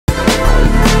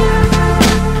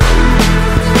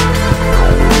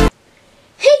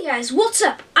guys, what's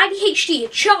up? IDHD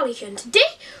and Charlie here, and today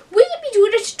we're going to be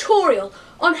doing a tutorial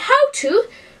on how to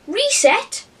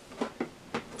reset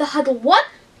the Hudl 1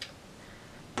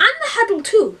 and the Hudl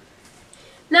 2.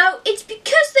 Now, it's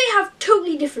because they have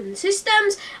totally different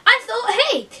systems, I thought,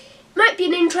 hey, it might be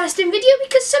an interesting video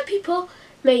because some people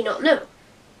may not know.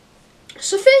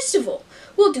 So first of all,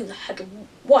 we'll do the Hudl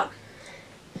 1.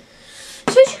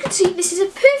 So as you can see, this is a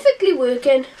perfectly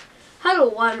working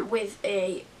Hudl 1 with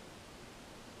a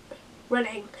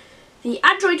running the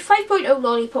Android 5.0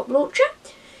 Lollipop launcher.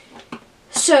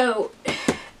 So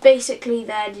basically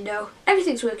then, you know,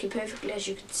 everything's working perfectly as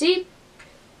you can see.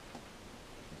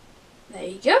 There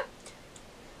you go.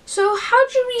 So how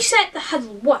do you reset the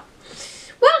Hudl 1?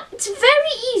 Well, it's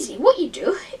very easy. What you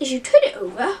do is you turn it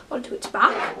over onto its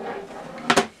back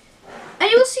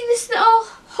and you will see this little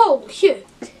hole here.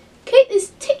 Okay,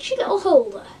 this titchy little hole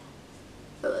there.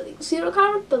 Oh, I think you can see it on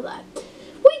camera, but there.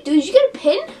 What you do is you get a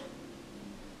pin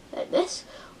like this,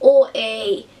 or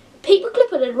a paper clip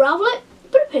and unravel it,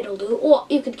 but a pin will do, or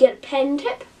you could get a pen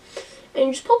tip and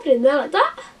you just pop it in there like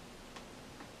that,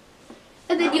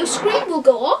 and then your screen will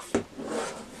go off,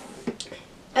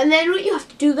 and then what you have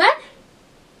to do then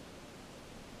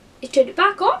is turn it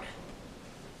back on,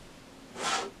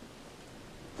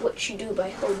 which you do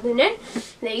by holding it in.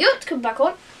 There you go, it's come back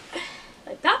on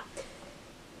like that.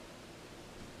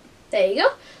 There you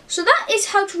go. So that is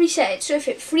how to reset it. So if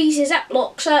it freezes up,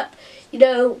 locks up, you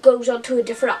know, goes onto a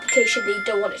different application that you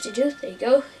don't want it to do, there you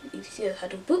go. You can see the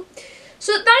Hudl boot.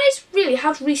 So that is really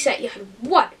how to reset your Hudl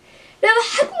 1. Now the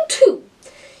Hudl 2,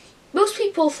 most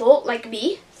people thought, like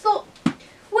me, well,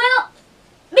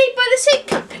 made by the same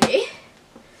company,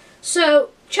 so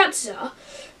chances are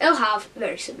it'll have a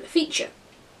very similar feature.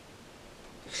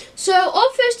 So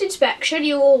on first inspection,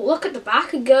 you will look at the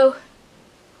back and go,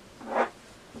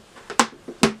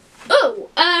 oh,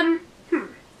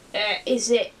 is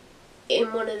it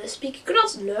in one of the speaker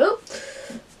grills? No.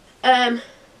 On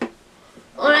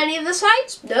any of the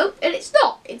sides? No, and it's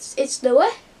not. It's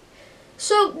nowhere.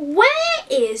 So where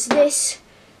is this?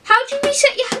 How do you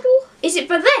reset your Hudl? Is it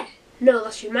by there? No,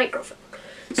 that's your microphone.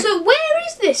 So where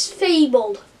is this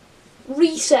fabled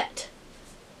reset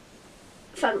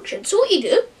function? So what you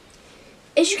do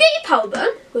is you get your power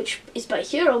button, which is by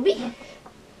here on me. There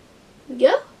we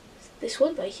go. This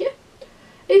one by here.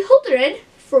 And you hold it in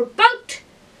for about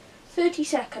 30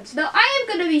 seconds. Now I am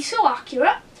going to be so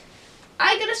accurate,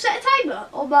 I'm going to set a timer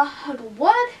on my Hudl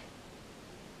 1.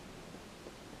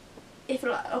 If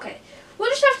not, okay, we'll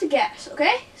just have to guess,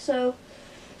 okay? So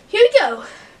here we go.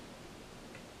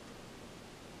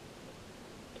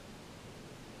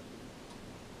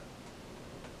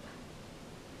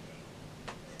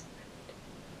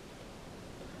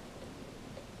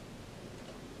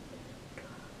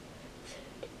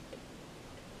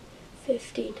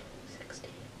 Fifteen, 16,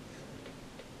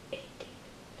 18,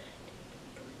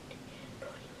 19,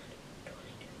 20, 21, 22,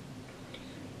 23,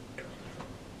 24,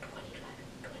 25,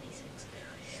 26,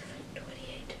 27,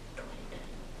 28, 29,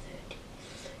 30,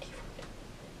 31,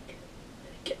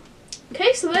 32.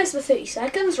 Okay, so there's the 30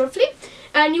 seconds roughly,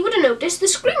 and you would have noticed the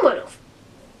screen went off,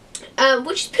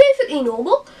 which is perfectly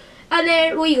normal. And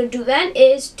then what you're going to do then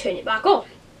is turn it back on,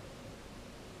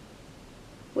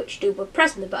 which you do by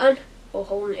pressing the button or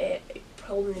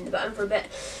holding in the button for a bit.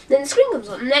 Then the screen comes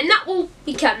on, and then that will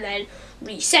become then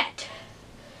reset.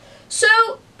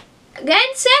 So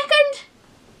again, second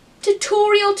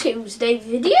tutorial Tuesday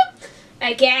video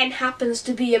again happens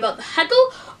to be about the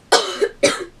Hudl.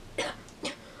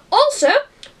 Also,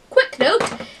 quick note,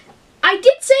 I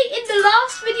did say in the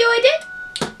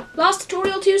last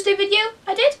tutorial Tuesday video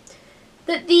I did,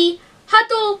 that the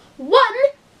Hudl 1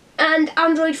 and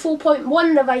Android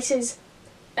 4.1 devices,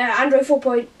 Android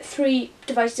 4.3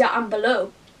 devices and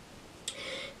below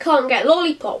can't get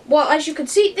Lollipop. Well, as you can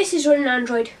see, this is running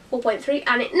Android 4.3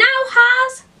 and it now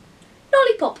has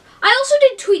Lollipop. I also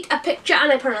did tweet a picture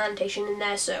and a presentation in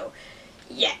there, so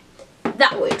yeah,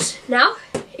 that works. Now,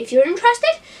 if you're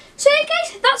interested, so yeah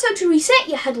guys, that's how to reset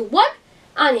your Hudl 1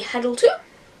 and your Hudl 2.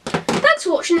 Thanks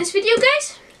for watching this video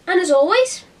guys, and as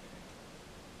always,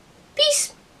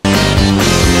 peace.